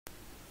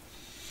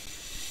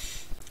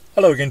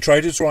Hello again,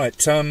 traders. Right,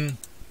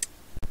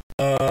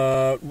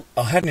 I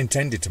hadn't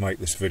intended to make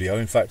this video.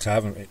 In fact, I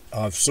haven't.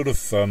 I've sort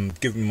of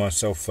given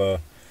myself a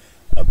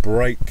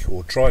break,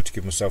 or tried to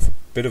give myself a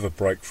bit of a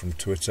break from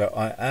Twitter.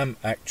 I am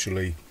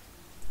actually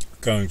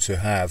going to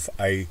have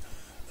a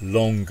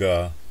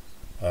longer,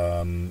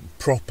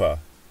 proper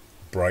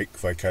break,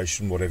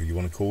 vacation, whatever you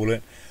want to call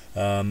it,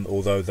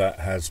 although that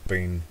has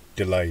been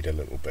delayed a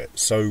little bit.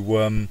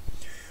 So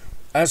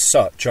as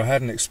such, I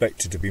hadn't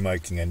expected to be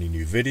making any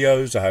new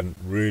videos. I hadn't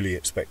really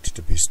expected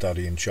to be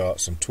studying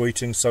charts and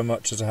tweeting so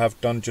much as I have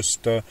done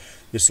just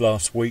this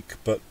last week,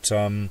 but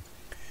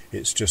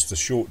it's just a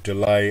short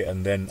delay,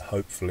 and then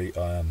hopefully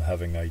I am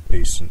having a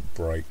decent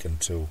break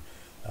until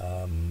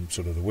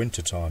sort of the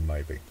winter time,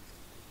 maybe,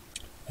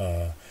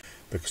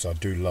 because I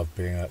do love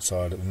being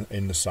outside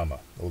in the summer,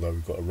 although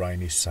we've got a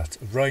rainy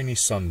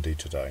Sunday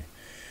today.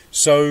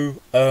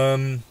 So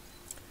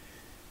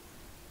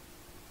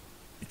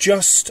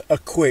just a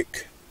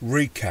quick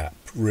recap,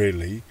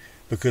 really,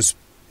 because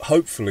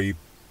hopefully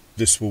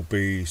this will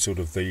be sort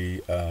of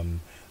the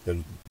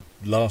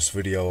last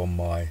video on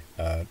my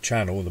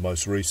channel, the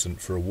most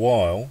recent for a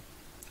while,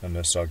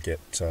 unless I get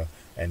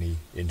any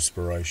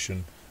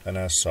inspiration, and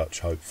as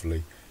such,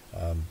 hopefully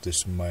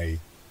this may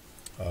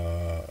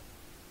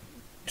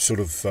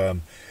sort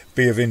of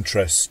be of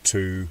interest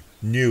to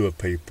newer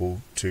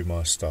people to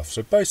my stuff.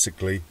 So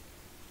basically,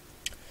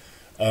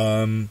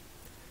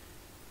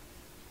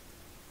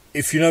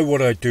 if you know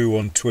what I do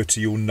on Twitter,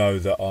 you'll know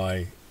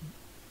that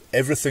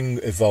everything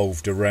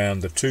evolved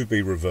around the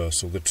 2B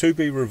reversal. The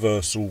 2B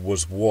reversal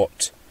was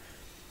what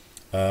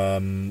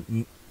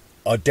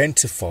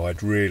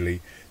identified really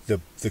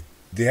the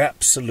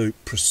absolute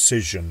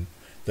precision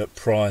that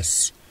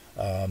price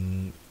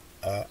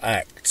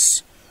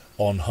acts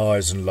on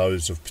highs and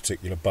lows of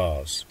particular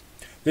bars.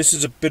 This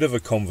is a bit of a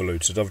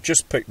convoluted. I've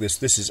just picked this.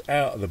 This is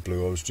out of the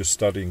blue. I was just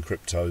studying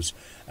cryptos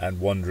and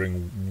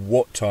wondering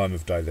what time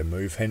of day they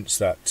move, hence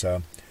that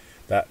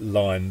that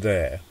line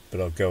there.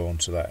 But I'll go on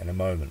to that in a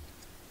moment.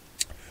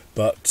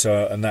 But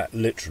and that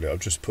literally,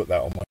 I've just put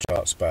that on my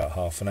charts about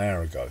half an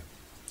hour ago.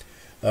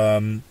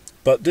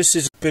 But this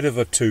is a bit of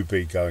a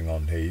 2B going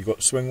on here. You've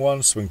got swing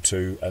 1, swing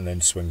 2, and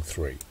then swing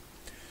 3.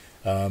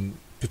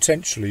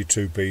 Potentially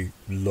 2B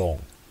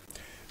long.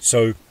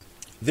 So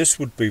this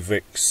would be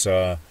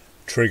VIX's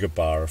trigger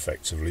bar.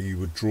 Effectively, you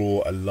would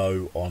draw a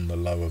low on the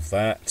low of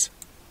that,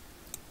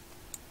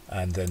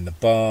 and then the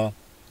bar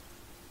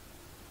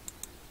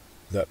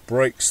that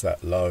breaks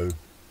that low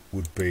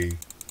would be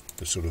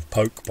the sort of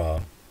poke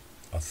bar.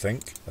 I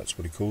think that's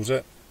what he calls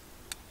it.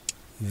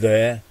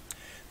 There,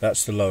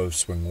 that's the low of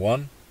swing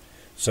 1.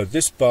 So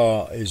this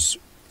bar is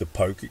the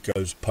poke.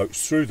 It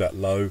pokes through that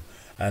low,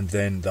 and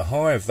then the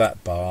high of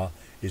that bar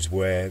is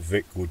where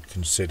Vic would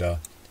consider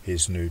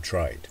his new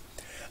trade.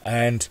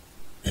 And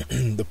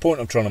the point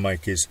I'm trying to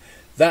make is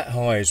that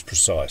high is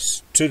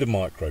precise to the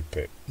micro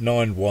pip.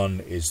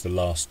 9-1 is the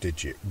last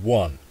digit.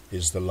 1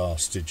 is the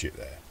last digit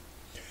there.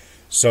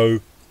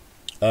 So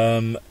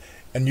and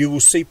you will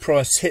see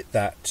price hit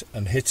that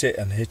and hit it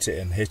and hit it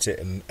and hit it,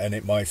 and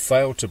it may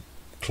fail to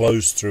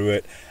close through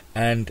it,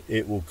 and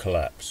it will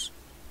collapse.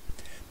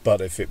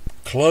 But if it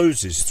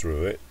closes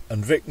through it,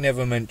 and Vic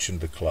never mentioned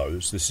the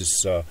close, this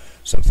is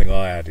something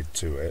I added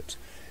to it,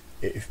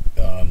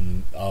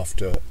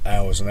 after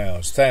hours and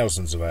hours,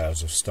 thousands of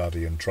hours of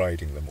study and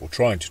trading them, or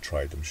trying to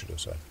trade them, should I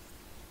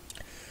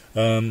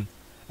say.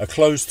 A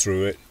close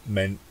through it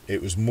meant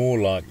it was more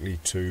likely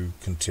to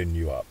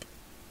continue up.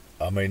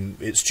 I mean,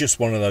 it's just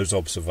one of those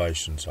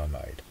observations I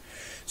made.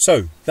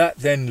 So that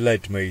then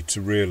led me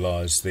to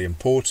realise the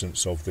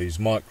importance of these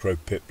micro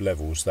pip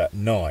levels, that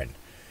 9.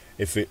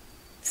 If it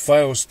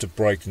fails to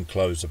break and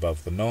close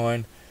above the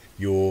 9,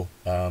 you're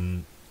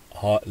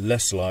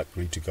less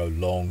likely to go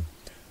long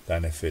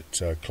than if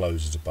it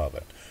closes above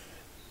it.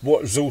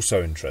 What is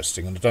also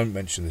interesting, and I don't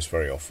mention this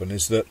very often,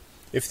 is that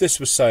if this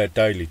was, say, a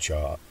daily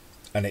chart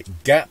and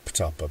it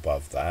gapped up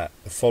above that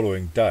the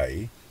following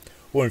day,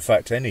 or in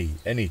fact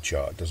any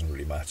chart, doesn't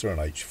really matter, an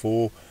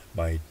H4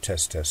 may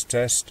test,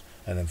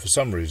 and then for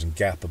some reason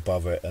gap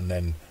above it, and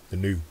then the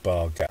new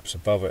bar gaps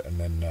above it and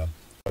then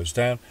goes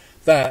down,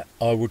 that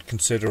I would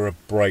consider a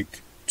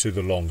break to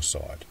the long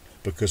side,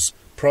 because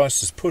price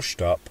has pushed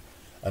up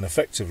and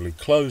effectively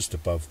closed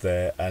above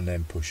there and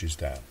then pushes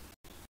down.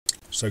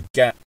 So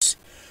gaps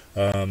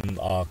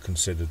are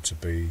considered to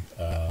be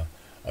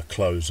a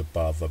close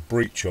above, a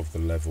breach of the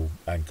level,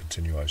 and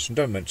continuation.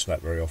 Don't mention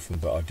that very often,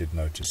 but I did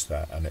notice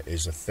that, and it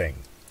is a thing.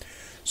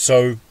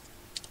 So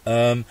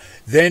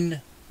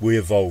then we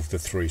evolved the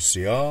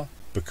 3CR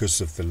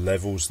because of the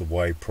levels, the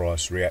way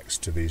price reacts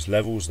to these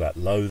levels. That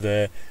low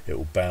there, it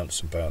will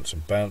bounce and bounce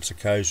and bounce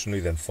occasionally,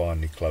 then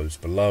finally close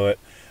below it,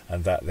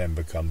 and that then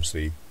becomes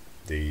the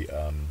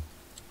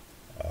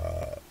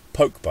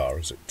poke bar,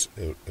 as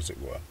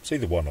it were. It's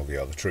either one or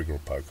the other, trigger or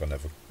poke, I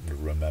never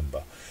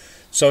remember.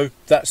 So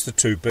that's the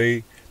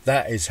 2B.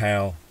 That is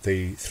how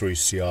the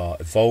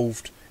 3CR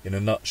evolved in a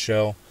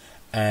nutshell.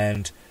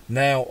 And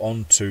now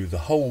on to the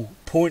whole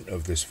point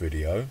of this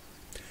video,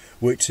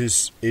 which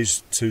is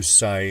to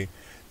say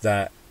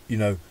that, you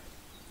know,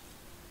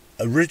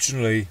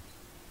 originally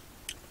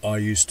I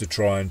used to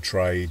try and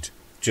trade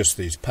just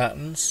these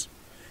patterns.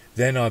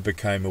 Then I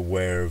became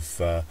aware of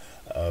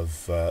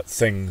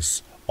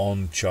things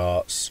on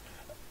charts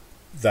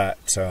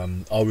that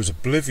I was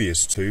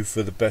oblivious to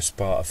for the best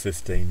part of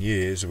 15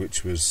 years,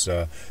 which was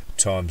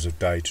times of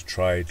day to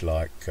trade,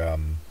 like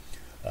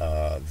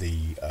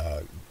the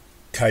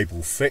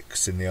cable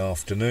fix in the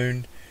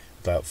afternoon.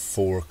 About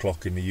 4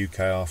 o'clock in the UK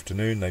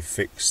afternoon, they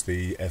fix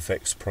the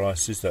FX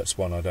prices. That's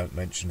one I don't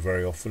mention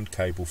very often.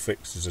 Cable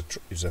fix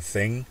is a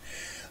thing.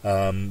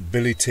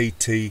 Billy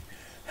TT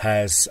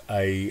has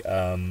a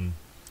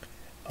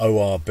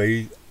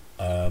ORB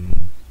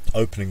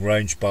opening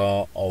range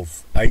bar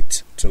of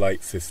 8 till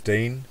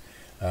 8:15.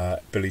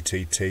 Billy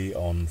TT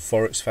on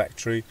Forex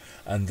Factory,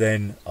 and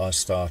then I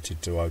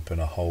started to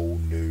open a whole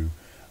new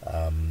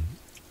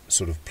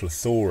sort of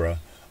plethora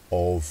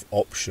of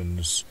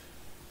options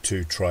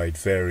to trade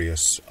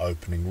various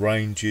opening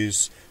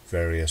ranges,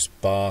 various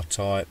bar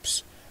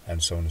types,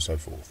 and so on and so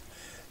forth.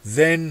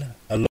 Then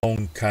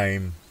along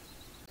came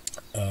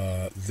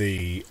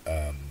the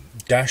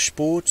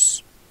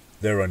dashboards.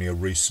 They're only a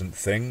recent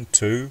thing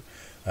too,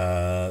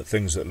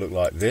 things that look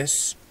like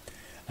this,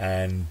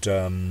 and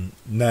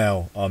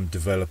now I'm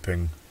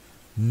developing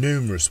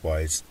numerous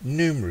ways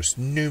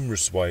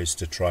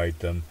to trade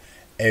them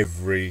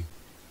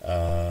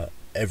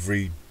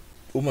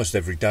almost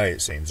every day,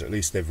 it seems, at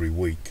least every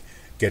week,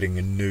 getting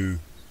a new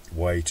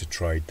way to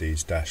trade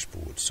these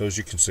dashboards. So as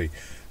you can see,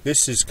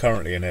 this is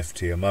currently an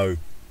FTMO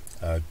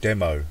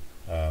demo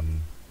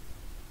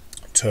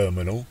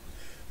terminal,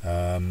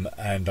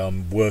 and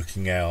I'm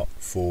working out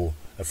for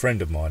a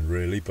friend of mine,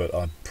 really, but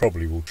I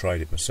probably will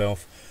trade it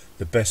myself,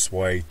 the best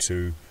way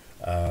to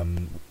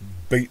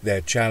beat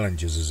their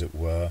challenges, as it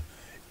were,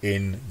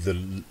 in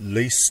the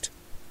least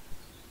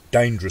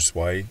dangerous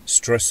way,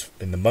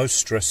 in the most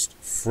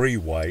stress-free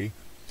way,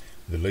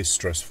 the least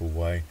stressful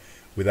way,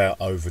 without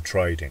over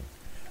trading.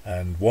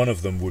 And one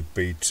of them would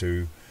be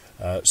to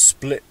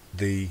split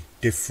the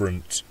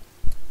different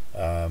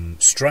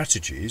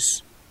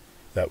strategies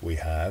that we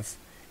have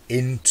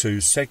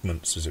into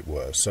segments, as it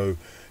were. So,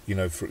 you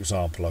know, for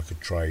example, I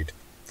could trade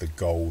the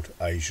gold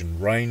Asian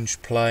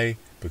range play,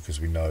 because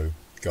we know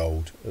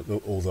gold,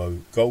 although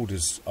gold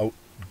has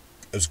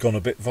gone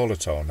a bit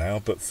volatile now,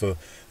 but for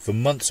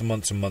months and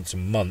months and months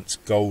and months,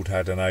 gold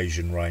had an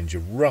Asian range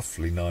of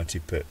roughly 90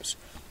 pips.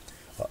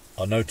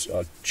 I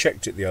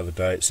checked it the other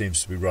day, it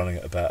seems to be running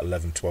at about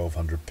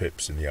 1200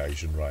 pips in the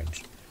Asian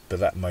range, but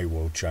that may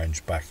well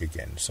change back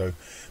again. So,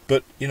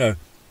 but you know,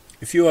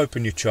 if you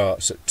open your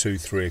charts at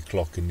 2-3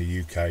 o'clock in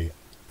the UK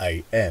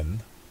AM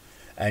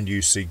and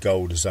you see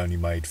gold has only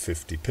made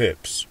 50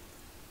 pips,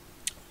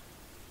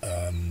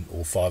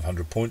 or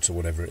 500 points or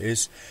whatever it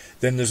is,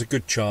 then there's a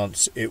good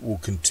chance it will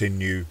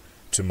continue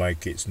to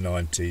make its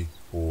 90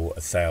 or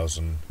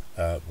 1000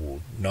 or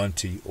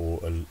 90 or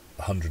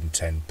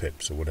 110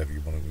 pips, or whatever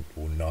you want to,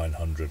 or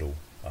 900 or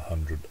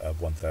 100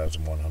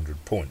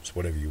 1100 points,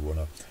 whatever you want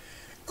to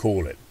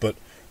call it. But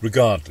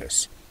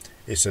regardless,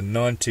 it's a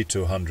 90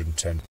 to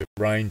 110 pip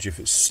range. If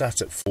it's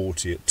sat at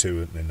 40 at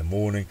 2 in the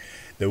morning,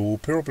 there will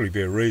probably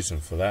be a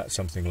reason for that,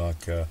 something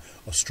like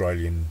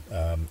Australian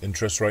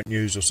interest rate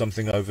news or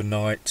something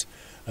overnight,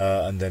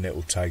 and then it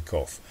will take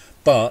off.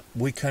 But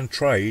we can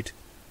trade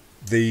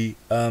the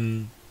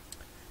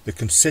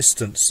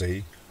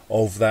consistency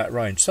of that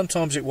range.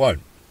 Sometimes it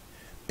won't,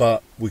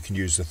 but we can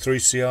use the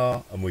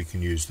 3CR, and we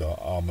can use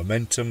our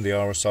momentum, the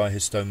RSI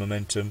histo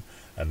momentum,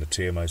 and the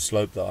TMA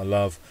slope that I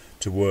love,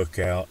 to work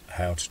out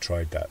how to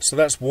trade that. So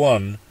that's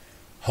one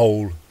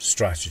whole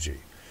strategy.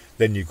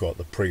 Then you've got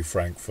the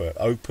pre-Frankfurt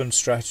Open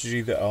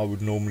strategy that I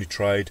would normally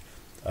trade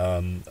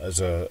as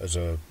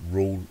a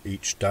rule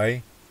each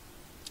day.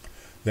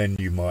 Then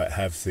you might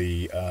have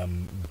the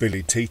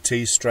Billy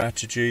TT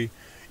strategy.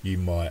 You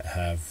might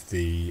have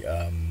the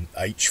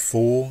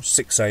H4,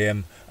 6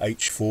 AM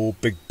H4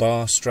 big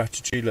bar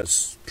strategy.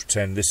 Let's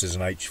pretend this is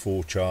an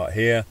H4 chart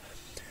here,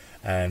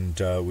 and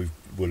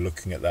we're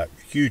looking at that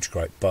huge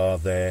great bar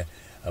there,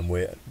 and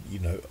we're, you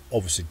know,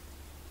 obviously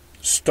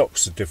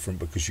stocks are different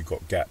because you've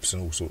got gaps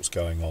and all sorts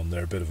going on.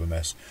 They're a bit of a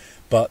mess.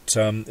 But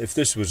if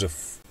this was a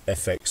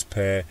FX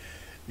pair,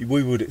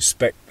 we would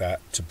expect that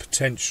to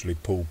potentially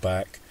pull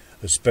back,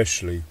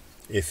 especially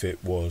if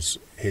it was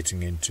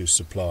hitting into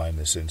supply in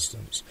this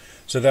instance.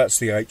 So that's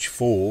the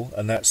H4,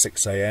 and that's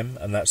 6 AM,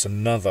 and that's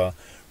another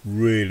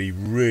really,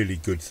 really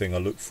good thing I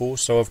look for.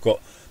 So I've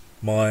got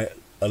my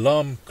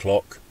alarm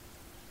clock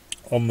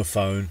on my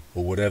phone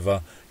or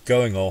whatever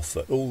going off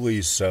at all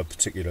these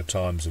particular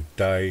times of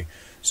day,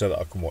 so that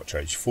I can watch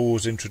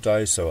H4s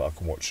intraday, so that I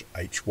can watch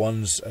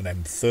H1s and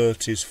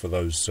M30s for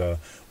those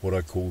what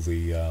I call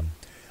the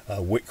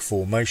wick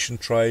formation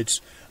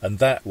trades. And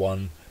that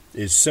one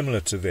is similar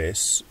to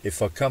this.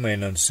 If I come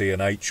in and see an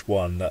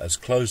H1 that has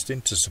closed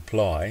into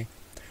supply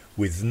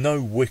with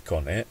no wick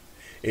on it,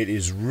 it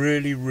is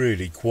really,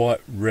 really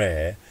quite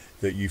rare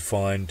that you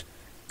find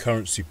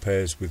currency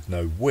pairs with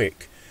no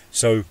wick.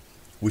 So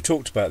we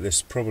talked about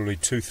this probably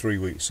 2-3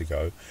 weeks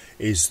ago,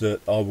 is that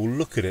I will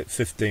look at it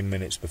 15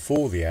 minutes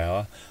before the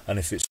hour, and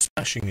if it's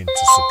smashing into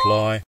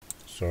supply,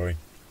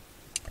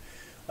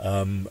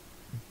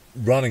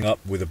 running up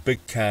with a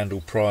big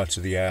candle prior to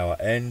the hour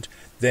end,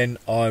 then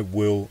I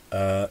will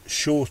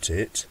short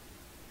it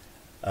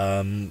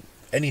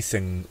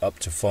anything up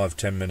to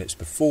 5-10 minutes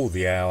before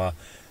the hour,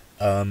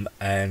 and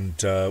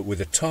with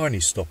a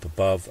tiny stop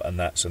above, and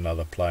that's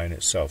another play in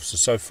itself.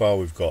 So far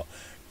we've got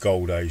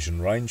gold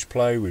Asian range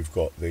play, we've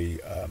got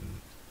the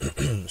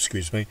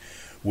excuse me,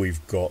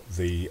 we've got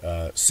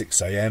the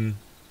 6 a.m.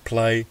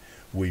 play,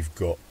 we've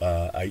got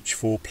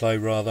H4 play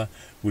rather,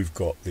 we've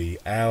got the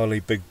hourly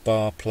big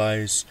bar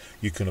plays.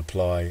 You can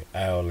apply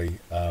hourly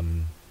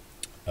and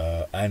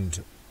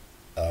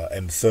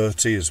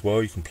M30 as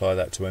well. You can apply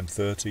that to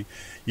M30.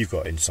 You've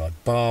got inside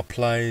bar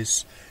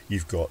plays,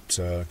 you've got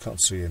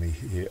can't see any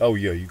here, oh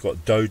yeah, you've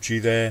got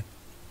doji there.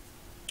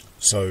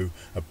 So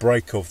a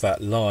break of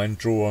that line,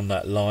 draw on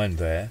that line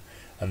there,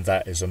 and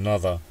that is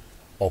another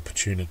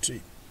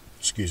opportunity.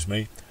 Excuse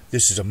me.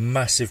 This is a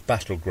massive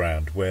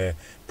battleground where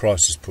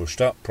price is pushed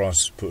up,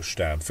 price is pushed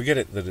down. Forget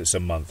it that it's a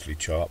monthly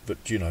chart,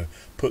 but you know,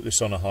 put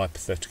this on a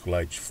hypothetical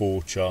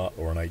H4 chart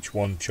or an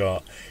H1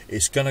 chart.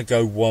 It's going to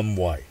go one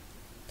way.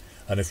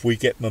 And if we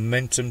get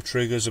momentum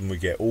triggers and we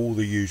get all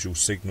the usual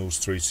signals,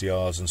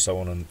 3CRs and so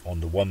on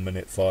the 1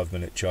 minute, 5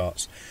 minute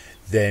charts,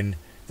 then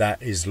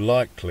that is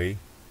likely.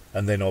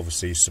 And then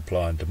obviously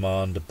supply and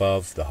demand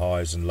above, the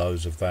highs and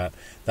lows of that,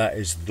 that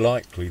is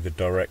likely the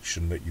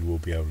direction that you will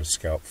be able to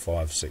scalp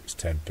 5, 6,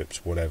 10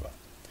 pips, whatever.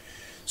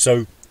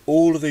 So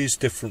all of these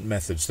different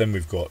methods. Then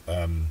we've got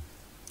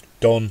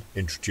Don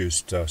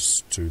introduced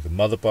us to the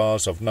mother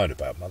bars. I've known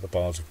about mother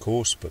bars, of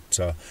course,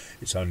 but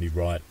it's only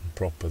right and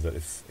proper that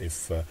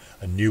if a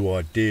new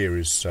idea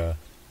is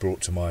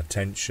brought to my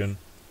attention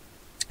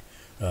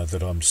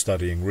that I'm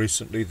studying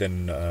recently,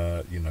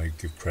 then you know,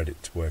 give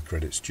credit to where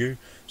credit's due.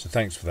 So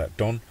thanks for that,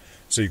 Don.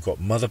 So you've got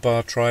mother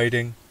bar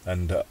trading,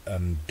 and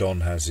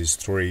Don has his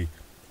three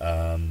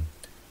or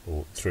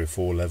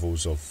 4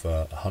 levels of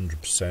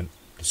 100%,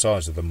 the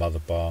size of the mother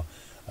bar.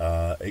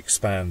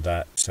 Expand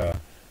that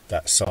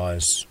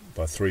size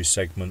by 3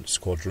 segments,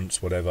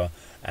 quadrants, whatever,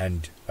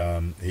 and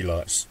he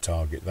likes to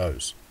target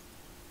those.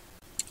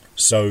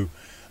 So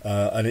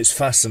and it's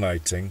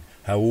fascinating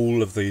how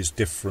all of these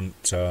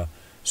different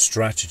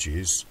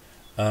strategies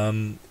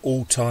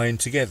all tie in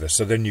together.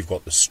 So then you've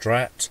got the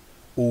strat,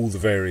 all the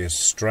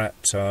various strat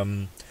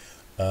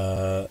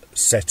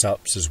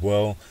setups as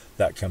well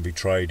that can be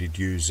traded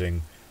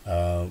using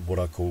what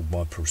I call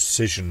my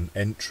precision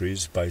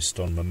entries based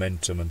on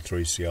momentum and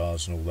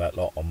 3CRs and all that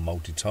lot on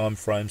multi-time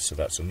frames. So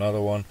that's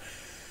another one.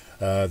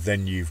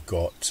 Then you've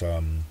got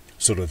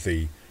sort of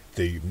the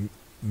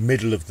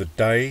middle of the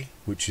day,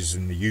 which is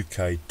in the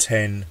UK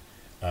 10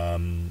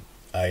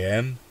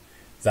 AM.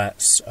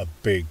 That's a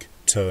big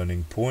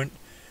turning point.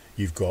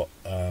 You've got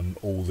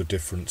all the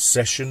different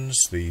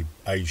sessions, the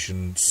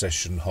Asian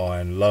session high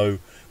and low,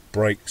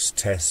 breaks,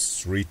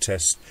 tests,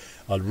 retests.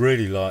 I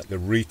really like the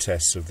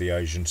retests of the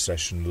Asian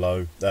session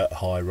low,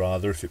 high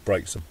rather. If it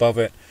breaks above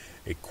it,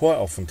 it quite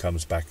often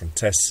comes back and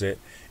tests it.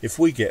 If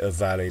we get a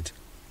valid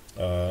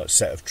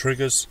set of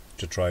triggers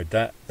to trade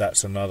that,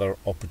 that's another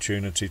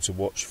opportunity to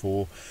watch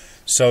for.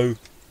 So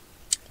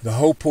the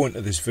whole point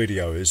of this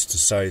video is to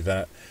say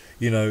that,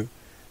 you know,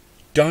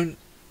 don't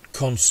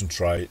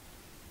concentrate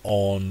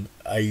on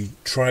a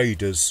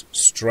trader's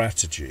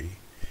strategy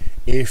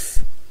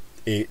if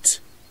it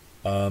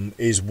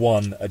is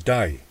one a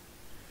day,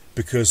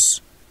 because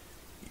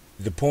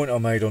the point I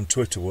made on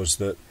Twitter was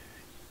that,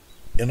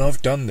 and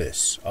I've done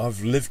this,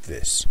 I've lived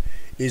this,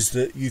 is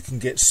that you can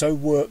get so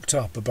worked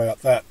up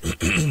about that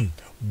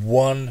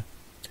one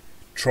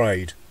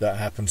trade that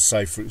happens,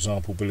 say for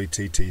example Billy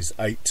TT's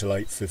 8 till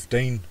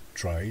 8:15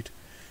 trade,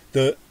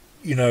 that,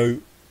 you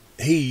know,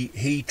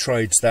 he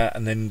trades that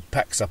and then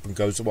packs up and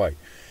goes away.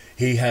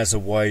 He has a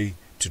way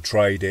to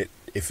trade it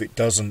if it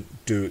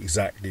doesn't do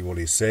exactly what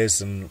he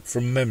says, and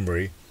from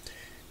memory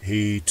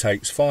he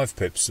takes 5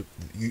 pips.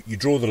 You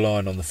draw the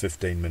line on the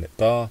 15-minute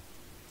bar,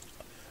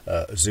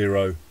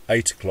 0,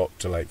 8 o'clock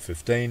till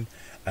 8:15,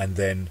 and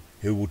then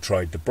he will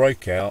trade the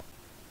breakout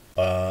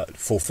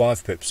for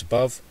 5 pips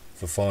above,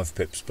 for 5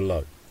 pips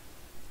below.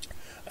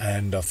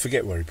 And I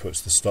forget where he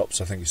puts the stops.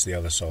 I think it's the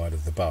other side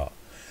of the bar.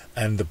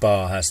 And the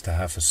bar has to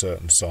have a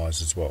certain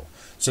size as well.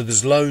 So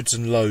there's loads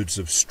and loads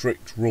of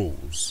strict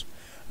rules,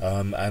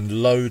 and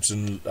loads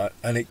and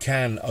it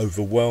can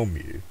overwhelm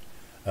you.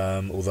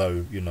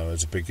 Although, you know,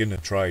 as a beginner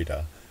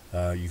trader,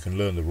 you can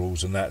learn the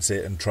rules and that's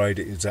it, and trade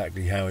it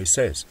exactly how he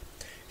says.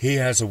 He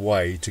has a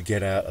way to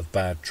get out of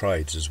bad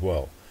trades as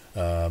well,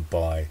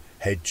 by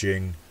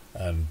hedging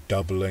and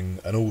doubling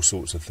and all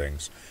sorts of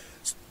things.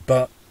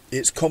 But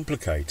it's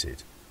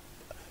complicated,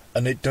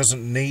 and it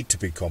doesn't need to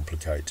be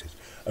complicated.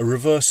 A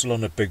reversal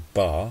on a big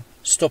bar,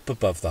 stop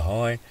above the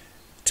high,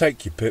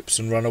 take your pips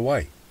and run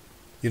away.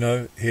 You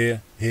know,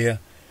 here.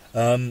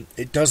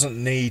 It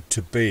doesn't need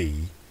to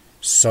be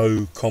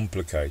so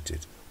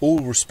complicated. all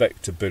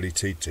respect to Billy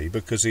TT,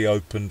 because he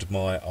opened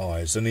my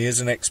eyes, and he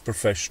is an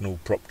ex-professional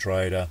prop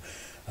trader,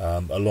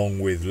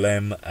 along with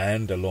Lem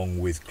and along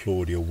with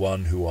Claudia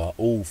One, who are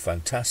all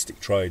fantastic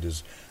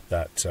traders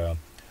that are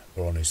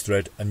on his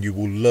thread. And you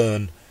will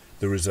learn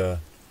there is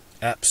a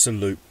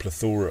absolute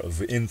plethora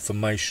of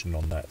information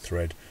on that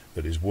thread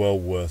that is well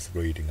worth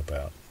reading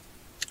about.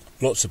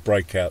 Lots of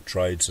breakout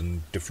trades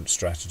and different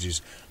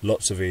strategies,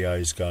 lots of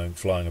EAs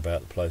flying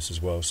about the place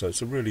as well, so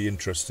it's a really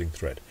interesting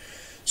thread.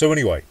 So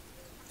anyway,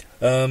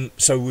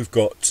 so we've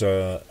got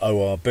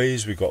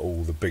ORBs, we've got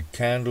all the big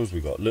candles,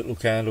 we've got little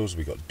candles,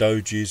 we've got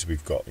dojis,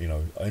 we've got, you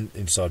know,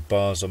 inside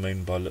bars, I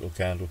mean by little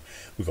candle,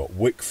 we've got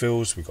wick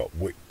fills, we've got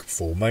wick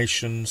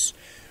formations,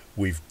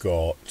 we've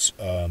got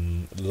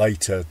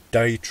later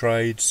day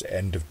trades,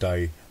 end of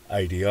day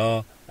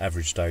ADR,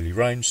 average daily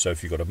range. So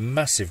if you've got a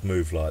massive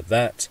move like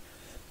that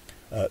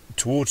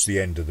towards the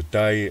end of the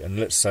day, and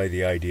let's say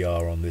the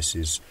ADR on this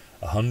is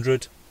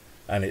 100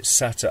 and it's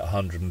sat at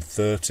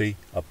 130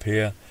 up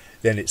here,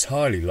 then it's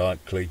highly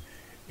likely,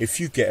 if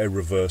you get a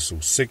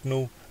reversal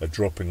signal, a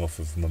dropping off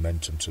of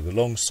momentum to the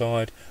long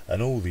side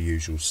and all the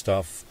usual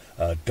stuff,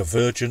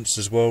 divergence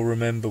as well,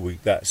 remember,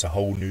 that's a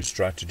whole new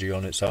strategy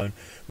on its own.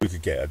 We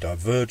could get a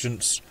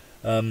divergence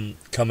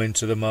come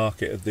into the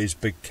market of these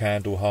big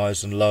candle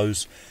highs and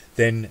lows,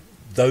 then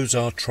those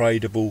are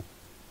tradable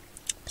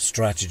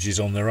strategies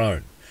on their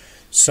own.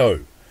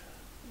 So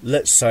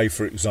let's say,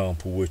 for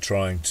example, we're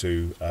trying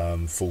to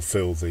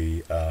fulfill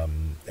the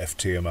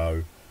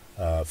FTMO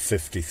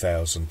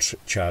 50,000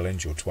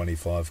 challenge or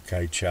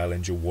 25k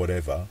challenge or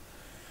whatever.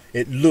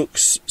 It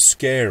looks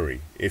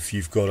scary if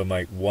you've got to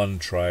make one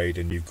trade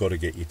and you've got to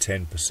get your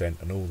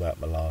 10% and all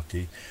that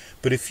malarkey.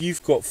 But if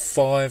you've got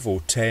 5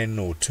 or 10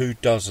 or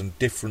 24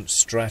 different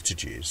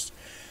strategies,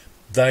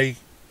 they,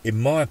 in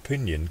my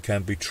opinion,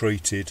 can be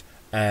treated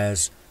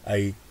as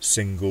a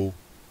single,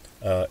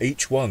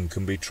 each one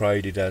can be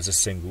traded as a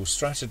single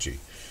strategy.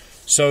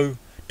 So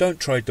don't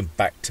trade them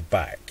back to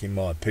back, in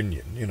my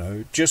opinion. You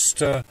know, just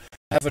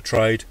have a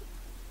trade,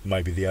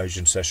 maybe the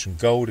Asian session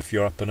gold if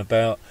you're up and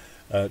about,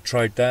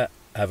 trade that,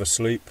 have a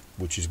sleep,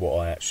 which is what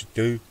I actually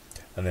do,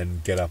 and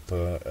then get up,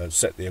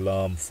 set the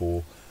alarm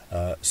for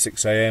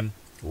 6 AM,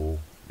 or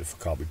if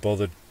I can't be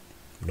bothered,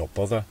 not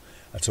bother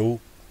at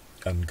all,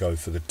 and go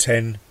for the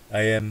 10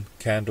 AM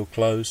candle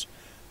close.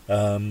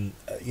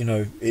 You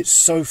know,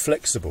 it's so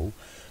flexible.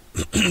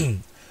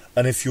 And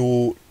if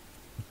you're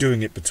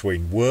doing it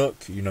between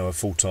work, you know, a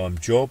full-time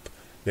job,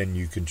 then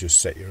you can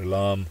just set your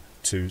alarm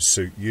to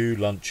suit you,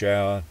 lunch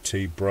hour,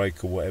 tea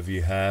break, or whatever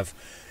you have.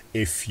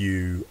 If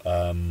you,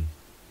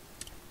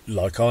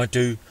 like I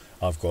do,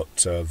 I've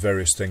got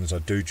various things I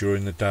do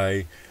during the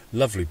day,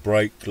 lovely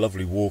break,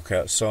 lovely walk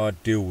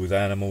outside, deal with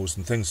animals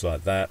and things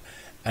like that,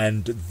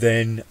 and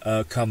then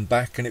come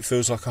back and it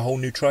feels like a whole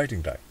new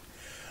trading day.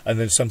 And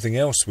then something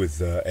else with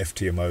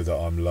FTMO that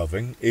I'm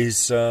loving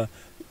is,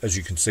 as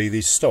you can see,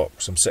 these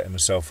stocks. I'm setting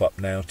myself up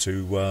now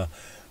to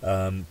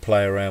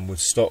play around with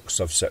stocks.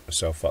 I've set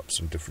myself up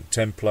some different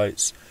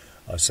templates.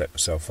 I set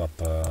myself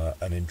up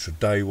an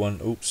intraday one.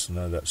 Oops,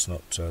 no, that's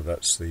not.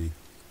 That's the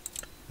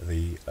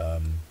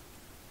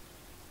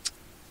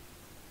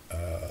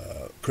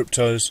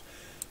cryptos.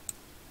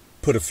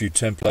 Put a few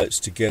templates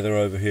together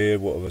over here.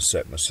 What have I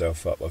set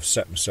myself up? I've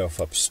set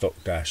myself up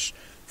Stock Dash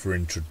for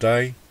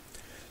intraday.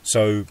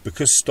 So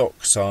because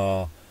stocks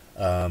are,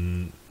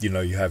 you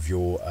know, you have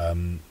your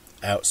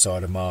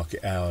outside of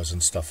market hours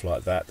and stuff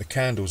like that, the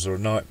candles are a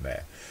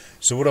nightmare.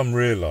 So what I'm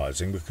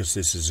realizing, because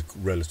this is a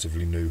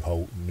relatively new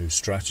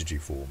strategy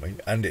for me,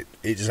 and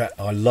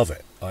I love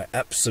it. I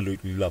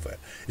absolutely love it.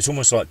 It's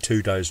almost like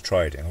 2 days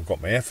trading. I've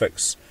got my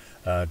FX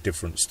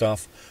different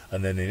stuff,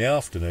 and then in the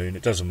afternoon,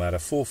 it doesn't matter,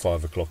 4 or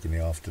 5 o'clock in the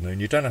afternoon,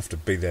 you don't have to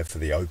be there for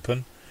the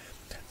open.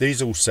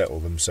 These all settle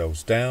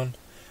themselves down,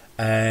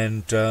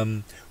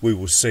 and we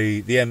will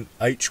see the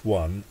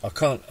H1.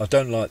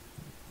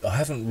 I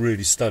haven't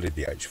really studied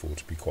the H4,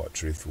 to be quite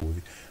truthful with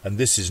you, and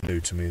this is new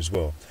to me as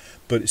well.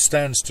 But it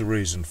stands to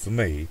reason for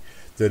me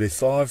that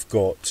if I've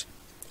got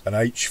an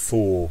an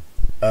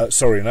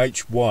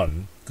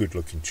H1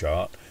 good-looking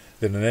chart,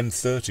 then an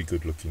M30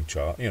 good-looking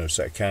chart, you know,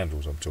 set of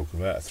candles I'm talking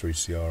about, a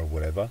 3CR or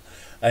whatever,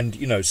 and,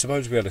 you know,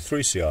 suppose we had a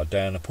 3CR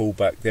down, a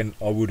pullback, then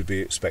I would be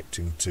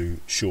expecting to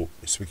short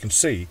this. We can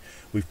see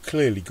we've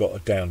clearly got a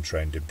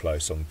downtrend in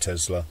place on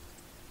Tesla.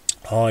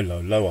 High, low,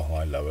 lower,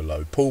 high, lower,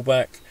 low,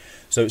 pullback.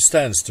 So it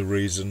stands to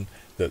reason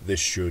that this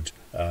should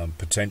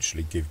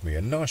potentially give me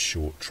a nice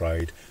short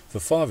trade for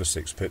 5 or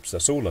 6 pips.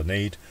 That's all I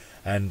need,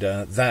 and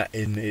that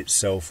in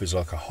itself is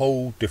like a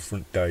whole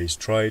different day's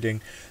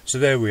trading. So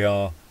there we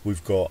are.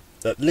 We've got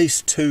at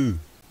least 2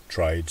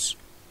 trades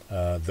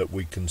that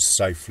we can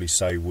safely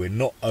say we're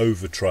not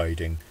over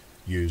trading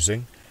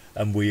using,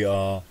 and we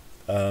are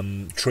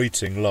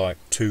treating like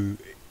 2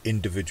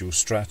 individual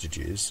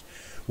strategies,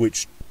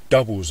 which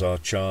doubles our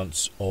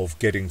chance of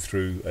getting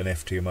through an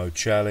FTMO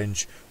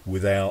challenge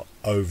without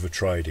over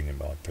trading, in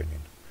my opinion.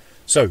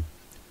 So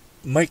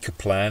make a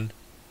plan,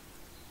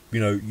 you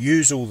know,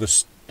 use all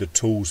the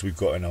tools we've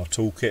got in our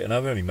toolkit, and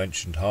I've only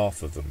mentioned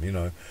half of them, you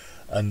know.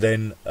 and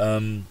then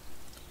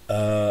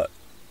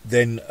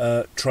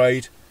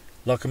trade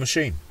like a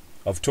machine.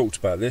 I've talked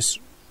about this.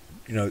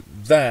 You know,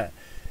 that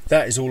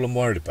is all I'm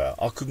worried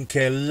about. I couldn't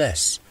care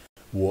less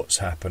what's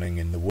happening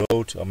in the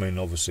world. I mean,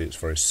 obviously it's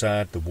very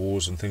sad, the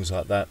wars and things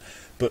like that,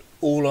 but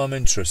all I'm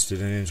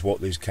interested in is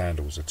what these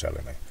candles are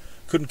telling me.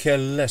 Couldn't care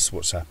less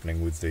what's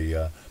happening with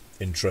the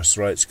interest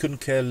rates.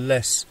 Couldn't care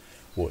less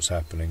what's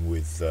happening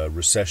with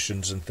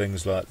recessions and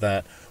things like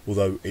that,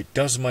 although it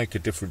does make a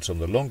difference on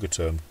the longer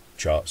term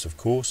charts, of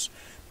course,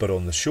 but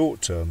on the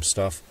short term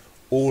stuff,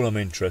 all I'm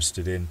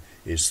interested in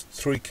is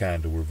 3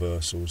 candle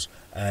reversals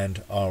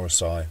and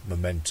RSI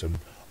momentum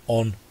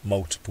on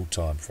multiple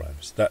time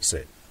frames. That's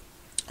it.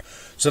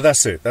 So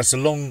that's it. That's a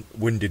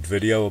long-winded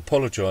video. I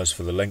apologise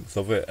for the length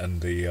of it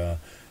and the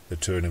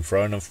to and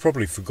fro, and I've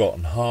probably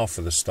forgotten half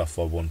of the stuff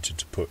I wanted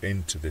to put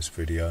into this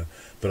video,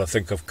 but I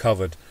think I've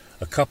covered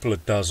a couple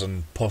of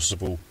dozen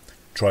possible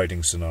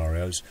trading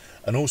scenarios.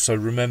 And also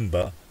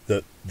remember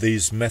that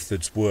these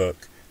methods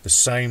work the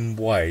same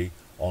way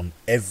on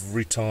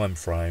every time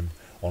frame,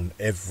 on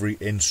every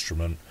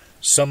instrument.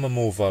 Some are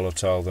more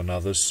volatile than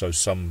others, so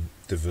some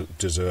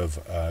deserve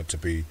to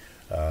be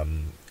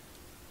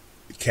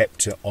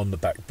kept on the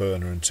back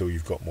burner until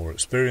you've got more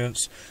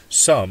experience.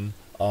 Some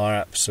are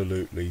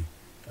absolutely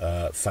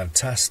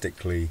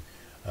fantastically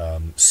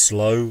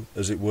slow,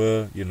 as it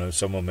were. You know,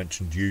 someone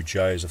mentioned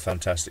UJ as a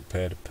fantastic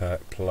pair to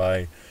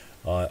play.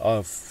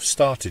 I've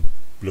started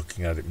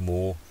looking at it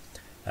more,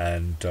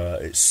 and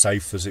it's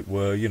safe, as it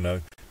were. You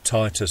know,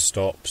 tighter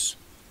stops,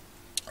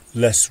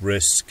 less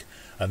risk,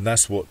 and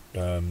that's what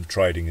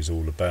trading is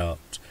all about.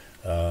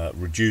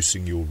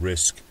 Reducing your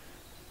risk.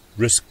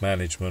 Risk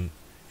management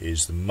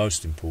is the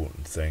most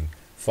important thing.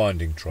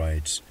 Finding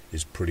trades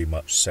is pretty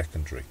much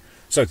secondary.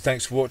 So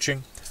thanks for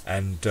watching,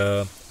 and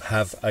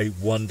have a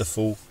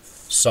wonderful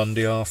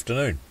Sunday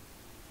afternoon.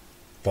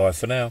 Bye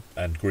for now,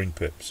 and green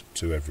pips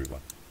to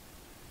everyone.